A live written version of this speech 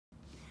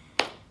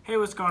Hey,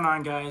 what's going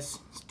on, guys?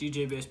 It's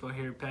DJ Baseball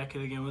here, back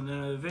again with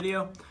another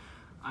video.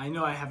 I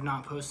know I have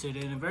not posted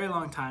in a very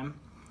long time.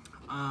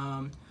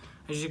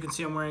 As you can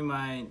see, I'm wearing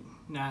my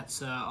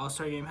Nats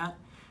All-Star Game hat.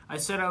 I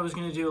said I was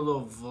going to do a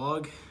little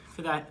vlog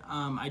for that.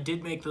 I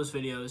did make those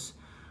videos,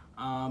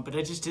 but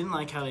I just didn't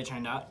like how they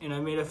turned out. And I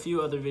made a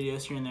few other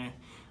videos here and there.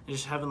 I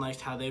just haven't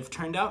liked how they've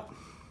turned out.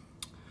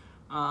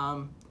 If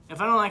I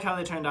don't like how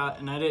they turned out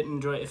and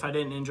if I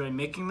didn't enjoy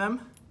making them,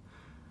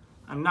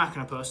 I'm not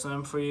going to post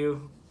them for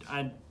you.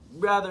 I'd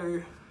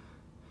rather,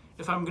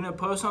 if I'm going to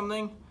post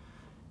something,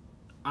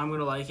 I'm going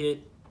to like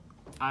it,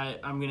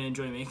 I'm going to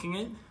enjoy making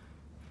it,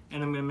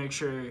 and I'm going to make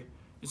sure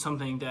it's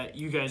something that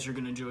you guys are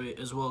going to enjoy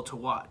as well to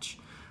watch.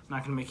 I'm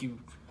not going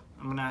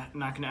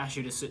to ask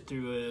you to sit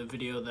through a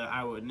video that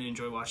I wouldn't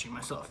enjoy watching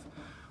myself.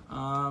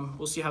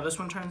 We'll see how this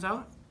one turns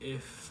out.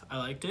 If I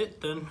liked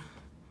it, then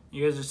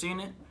you guys are seeing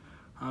it.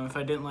 If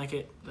I didn't like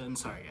it, then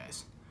sorry,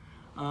 guys.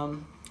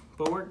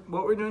 But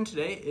what we're doing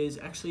today is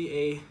actually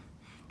a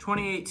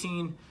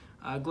 2018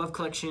 glove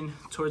collection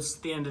towards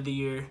the end of the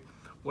year.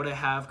 What I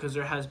have, because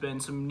there has been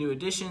some new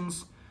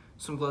additions,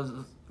 some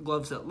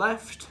gloves that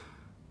left.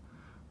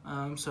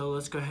 So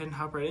let's go ahead and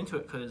hop right into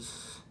it,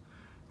 because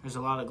there's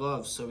a lot of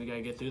gloves, so we gotta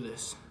get through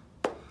this.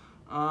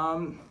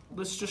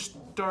 Let's just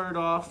start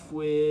off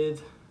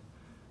with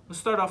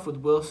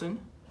Wilson.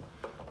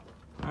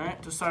 All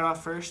right, to start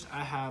off first,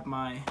 I have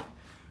my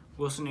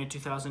Wilson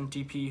A2000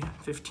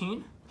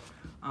 DP15.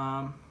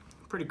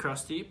 Pretty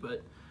crusty,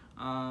 but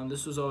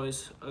this was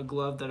always a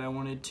glove that I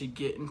wanted to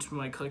get into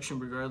my collection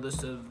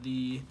regardless of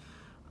the,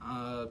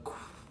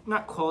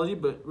 not quality,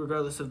 but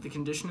regardless of the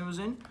condition it was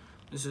in.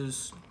 This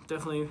is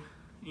definitely,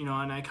 an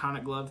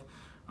iconic glove.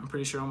 I'm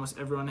pretty sure almost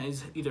everyone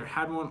has either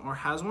had one or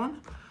has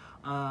one.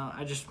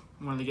 I just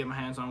wanted to get my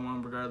hands on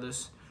one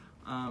regardless.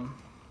 I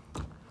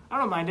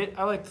don't mind it.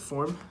 I like the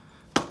form.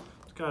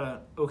 It's got an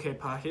okay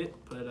pocket,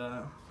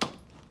 but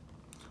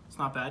it's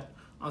not bad.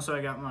 Also,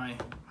 I got my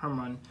Home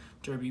Run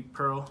Derby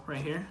Pearl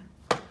right here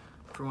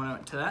for when I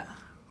went to that.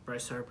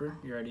 Bryce Harper,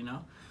 you already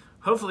know.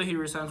 Hopefully he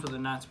resigns with the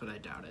Nats, but I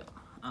doubt it.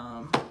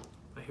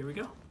 But here we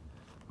go.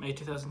 My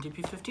A2000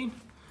 DP15.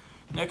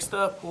 Next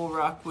up, we'll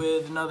rock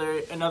with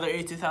another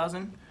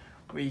A2000.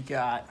 We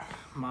got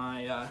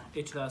my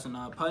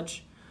A2000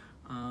 Pudge.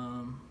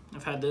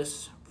 I've had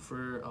this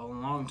for a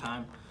long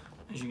time.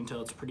 As you can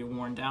tell, it's pretty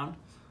worn down.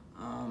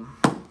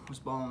 This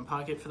ball in the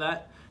pocket for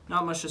that.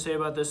 Not much to say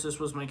about this. This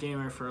was my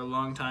gamer for a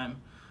long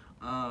time.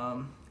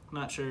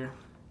 Not sure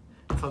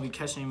if I'll be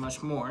catching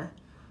much more.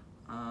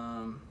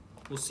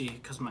 We'll see,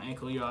 because my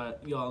ankle,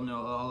 y'all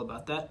know all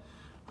about that.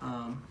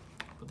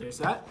 But there's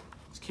that.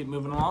 Let's keep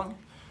moving along.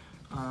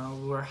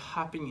 We're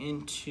hopping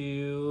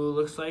into,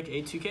 looks like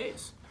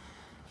A2Ks.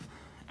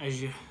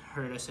 As you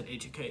heard, I said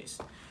A2Ks.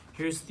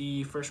 Here's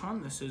the first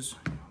one. This is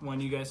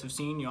one you guys have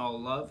seen, y'all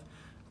love.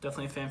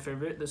 Definitely a fan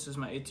favorite. This is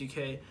my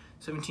A2K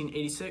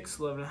 1786,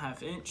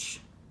 11.5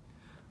 inch.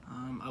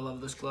 I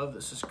love this glove.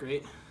 This is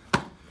great.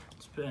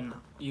 It's been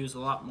used a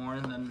lot more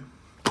than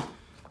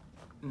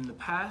in the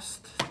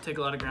past. Take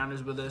a lot of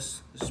grounders with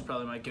this. This is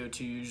probably my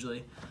go-to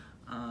usually.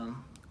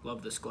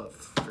 Love this glove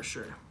for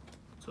sure.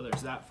 So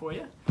there's that for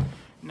you.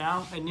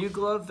 Now, a new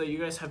glove that you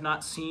guys have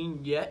not seen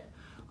yet.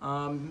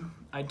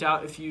 I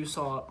doubt if you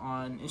saw it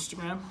on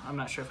Instagram. I'm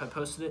not sure if I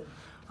posted it.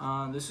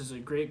 This is a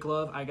great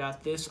glove. I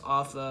got this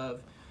off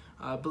of,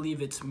 I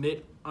believe it's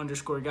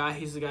Mitt_guy.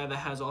 He's the guy that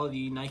has all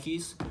the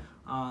Nikes.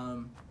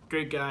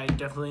 Great guy,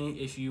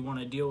 definitely. If you want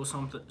to deal with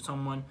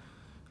someone,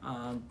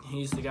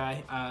 he's the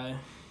guy.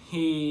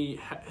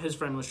 His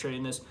friend was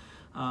trading this.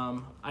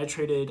 I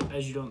traded,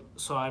 as you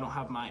saw, I don't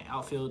have my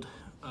outfield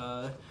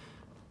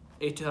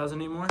A2000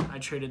 anymore. I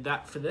traded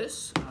that for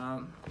this.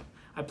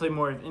 I play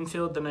more of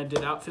infield than I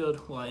did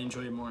outfield. Well, I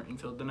enjoy more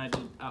infield than I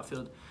did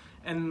outfield.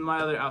 And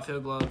my other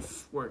outfield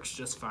glove works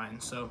just fine,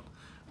 so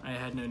I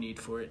had no need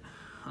for it.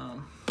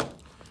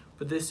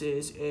 But this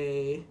is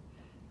a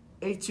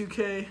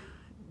A2K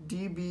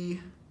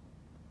DB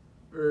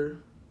or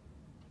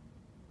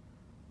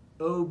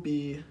OB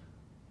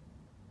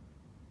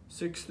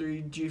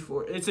 63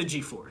 G4. It's a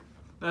G4.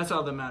 That's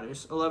all that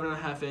matters.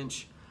 11.5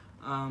 inch.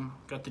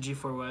 Got the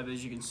G4 web,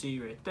 as you can see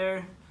right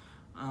there.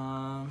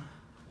 I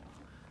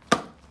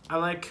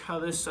like how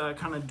this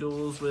kind of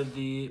duels with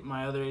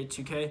my other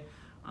A2K.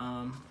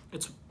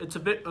 It's a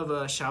bit of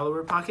a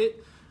shallower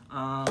pocket.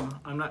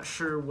 I'm not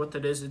sure what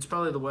that is. It's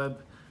probably the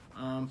web,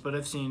 but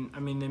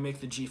they make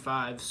the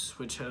G5s,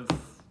 which have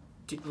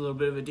a little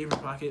bit of a deeper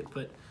pocket,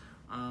 but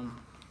it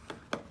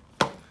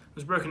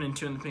was broken in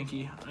two in the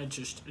pinky. I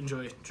just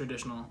enjoy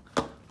traditional,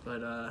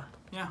 but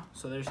yeah,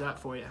 so there's that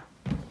for you.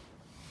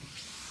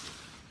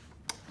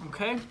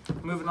 Okay,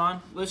 moving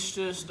on. Let's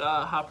just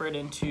hop right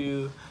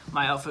into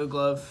my outfield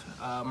glove,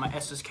 my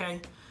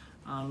SSK.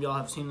 Y'all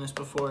have seen this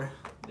before.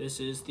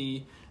 This is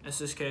the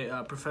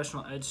SSK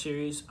Professional Edge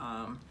Series.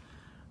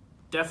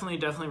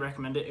 Definitely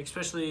recommend it,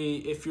 especially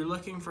if you're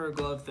looking for a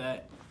glove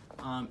that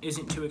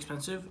isn't too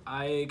expensive.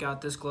 I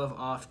got this glove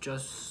off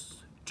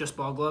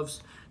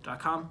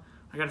justballgloves.com.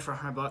 I got it for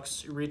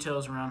 $100. It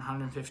retails around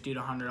 $150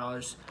 to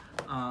 $100.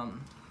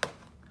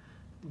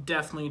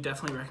 definitely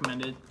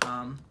recommend it.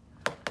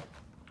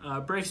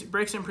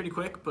 Breaks in pretty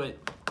quick, but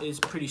is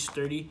pretty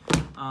sturdy.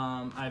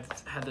 I've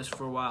had this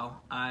for a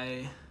while.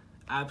 I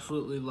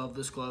absolutely love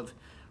this glove.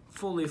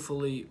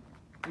 Fully,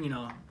 you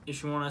know,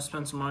 if you want to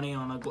spend some money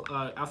on a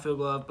outfield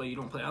glove, but you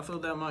don't play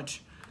outfield that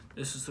much,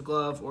 this is the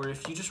glove. Or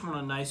if you just want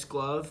a nice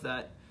glove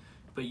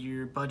but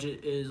your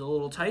budget is a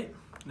little tight,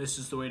 this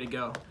is the way to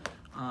go.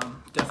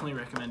 Definitely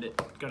recommend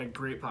it. Got a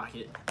great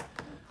pocket.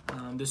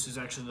 This is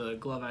actually the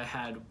glove I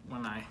had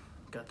when I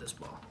got this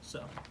ball.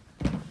 So,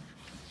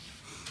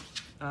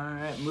 all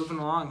right, moving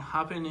along,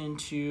 hopping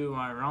into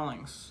my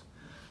Rawlings.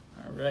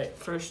 All right,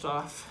 first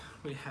off,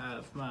 we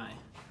have my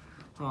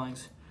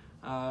Rawlings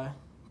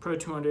Pro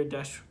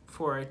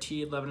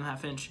 200-4RT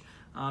 11.5 inch.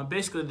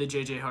 Basically the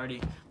JJ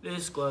Hardy.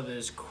 This glove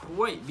is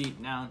quite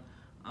beat down,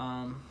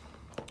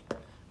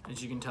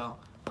 as you can tell.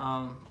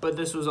 But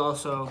this was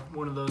also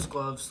one of those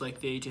gloves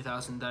like the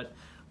A2000 that,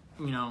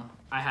 you know,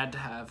 I had to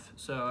have.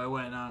 So I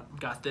went and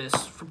got this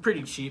for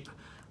pretty cheap.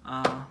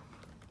 An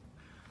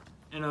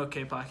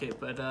okay pocket,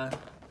 but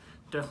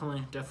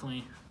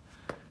definitely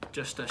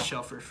just a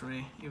shelfer for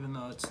me, even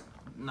though it's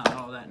not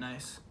all that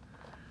nice.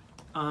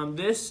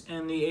 This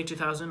and the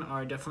A2000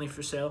 are definitely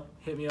for sale.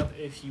 Hit me up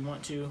if you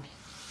want to.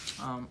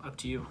 Up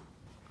to you.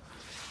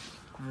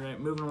 All right,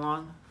 moving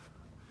along.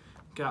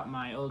 Got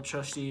my old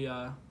trusty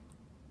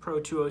Pro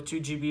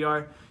 202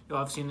 GBR. You'll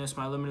have seen this,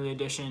 my limited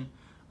edition.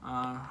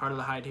 Heart of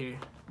the Hide here.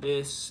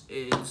 This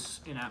is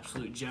an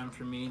absolute gem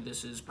for me.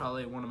 This is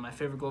probably one of my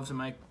favorite gloves in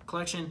my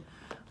collection.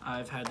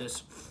 I've had this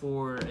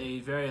for a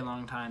very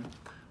long time.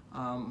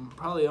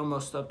 Probably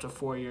almost up to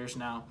 4 years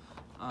now.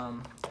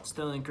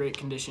 Still in great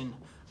condition.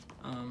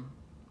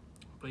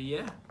 But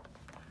yeah,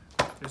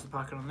 there's the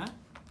pocket on that.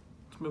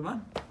 Let's move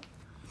on.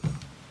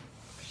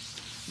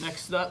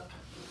 Next up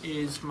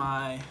is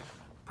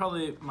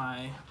probably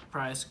my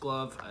prized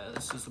glove.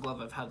 This is the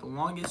glove I've had the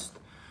longest.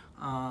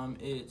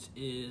 It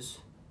is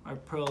my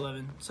Pro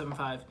 11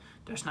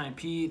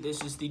 75-9P.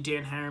 This is the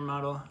Dan Haren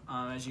model,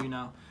 as you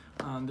know.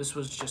 This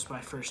was just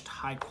my first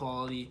high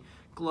quality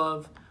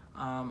glove.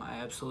 I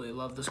absolutely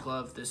love this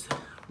glove. This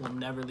will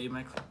never leave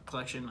my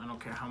collection. I don't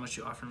care how much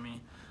you offer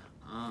me.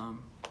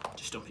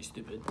 Just don't be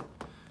stupid.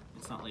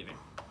 It's not leaving.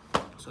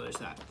 So there's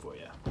that for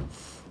you.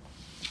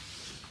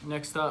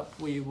 Next up,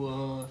 we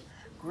will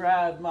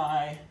grab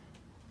my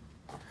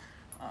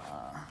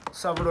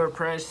Salvador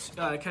Perez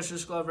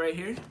catcher's glove right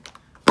here.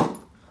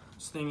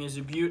 This thing is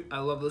a beaut. I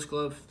love this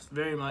glove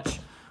very much.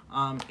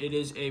 It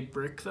is a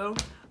brick though.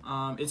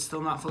 It's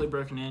still not fully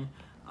broken in,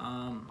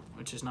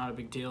 which is not a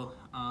big deal.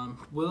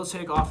 We'll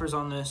take offers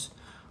on this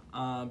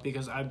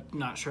because I'm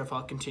not sure if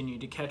I'll continue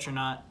to catch or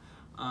not.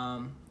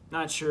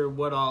 Not sure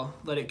what I'll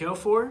let it go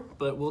for,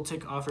 but we'll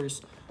take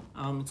offers.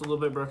 It's a little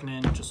bit broken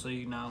in, just so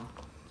you know.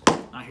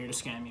 Not here to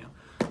scam you.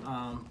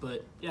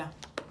 But yeah,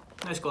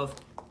 nice glove.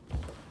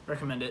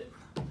 Recommend it.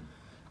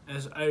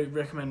 As I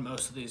recommend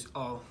most of these,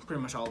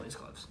 pretty much all of these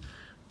gloves.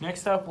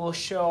 Next up, we'll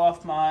show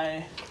off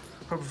my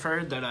Pro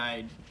Preferred that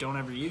I don't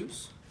ever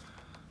use.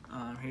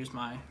 Here's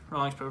my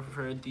Rawlings Pro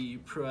Preferred, the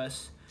Pro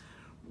S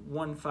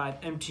 15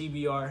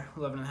 MTBR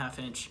 11.5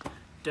 inch.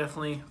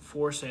 Definitely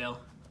for sale.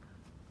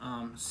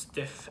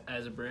 Stiff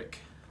as a brick.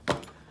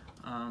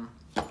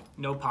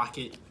 No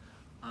pocket.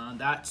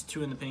 That's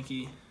 2 in the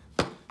pinky.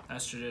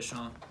 That's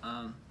traditional.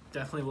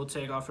 Definitely will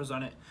take offers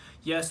on it.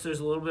 Yes, there's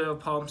a little bit of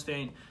palm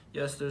stain.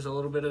 Yes, there's a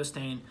little bit of a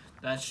stain.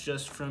 That's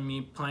just from me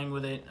playing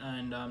with it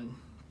and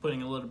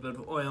putting a little bit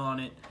of oil on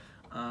it.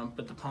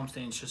 But the palm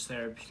stain's just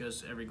there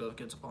because every glove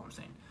gets a palm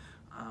stain.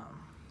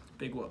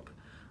 Big whoop.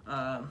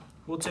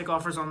 We'll take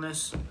offers on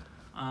this.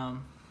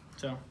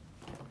 So,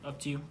 up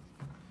to you.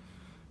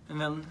 And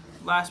then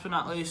last but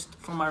not least,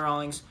 for my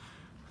Rawlings,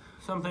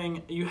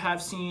 something you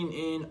have seen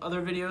in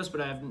other videos,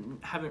 but I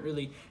haven't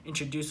really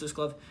introduced this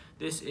glove.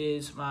 This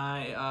is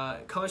my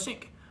Color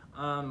Sync,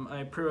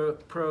 my Pro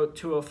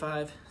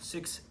 205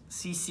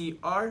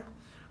 6CCR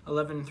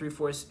 11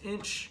 3/4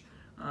 inch.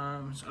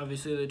 So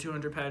obviously the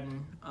 200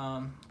 pattern,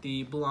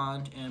 the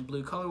blonde and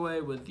blue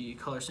colorway with the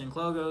Color Sync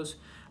logos.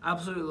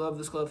 Absolutely love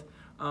this glove.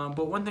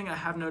 But one thing I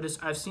have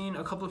noticed, I've seen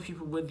a couple of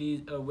people with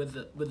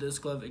this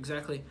glove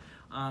exactly,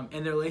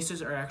 and their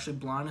laces are actually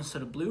blonde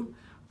instead of blue.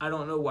 I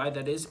don't know why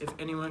that is. If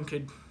anyone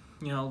could,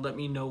 let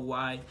me know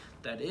why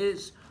that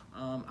is.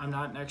 I'm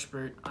not an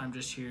expert. I'm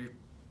just here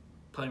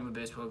playing with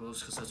baseball gloves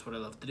because that's what I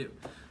love to do.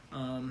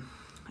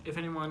 If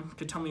anyone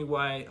could tell me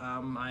why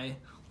my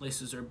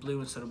laces are blue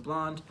instead of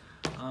blonde,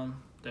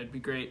 that'd be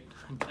great.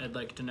 I'd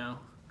like to know.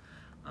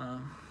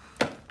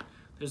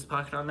 There's the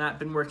pocket on that.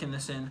 Been working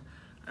this in.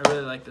 I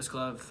really like this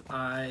glove.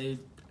 I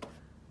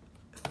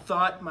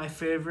thought my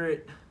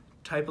favorite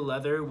type of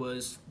leather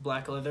was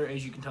black leather.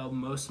 As you can tell,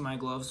 most of my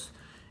gloves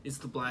is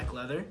the black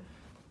leather.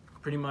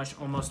 Pretty much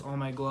almost all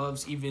my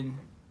gloves, even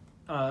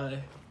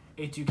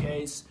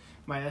A2Ks,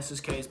 my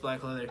SSK is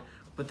black leather.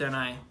 But then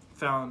I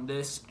found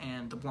this,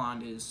 and the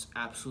blonde is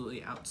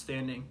absolutely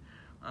outstanding.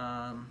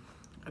 I'm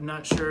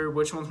not sure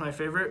which one's my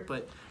favorite,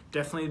 but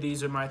definitely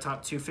these are my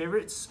top 2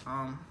 favorites,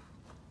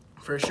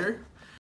 for sure.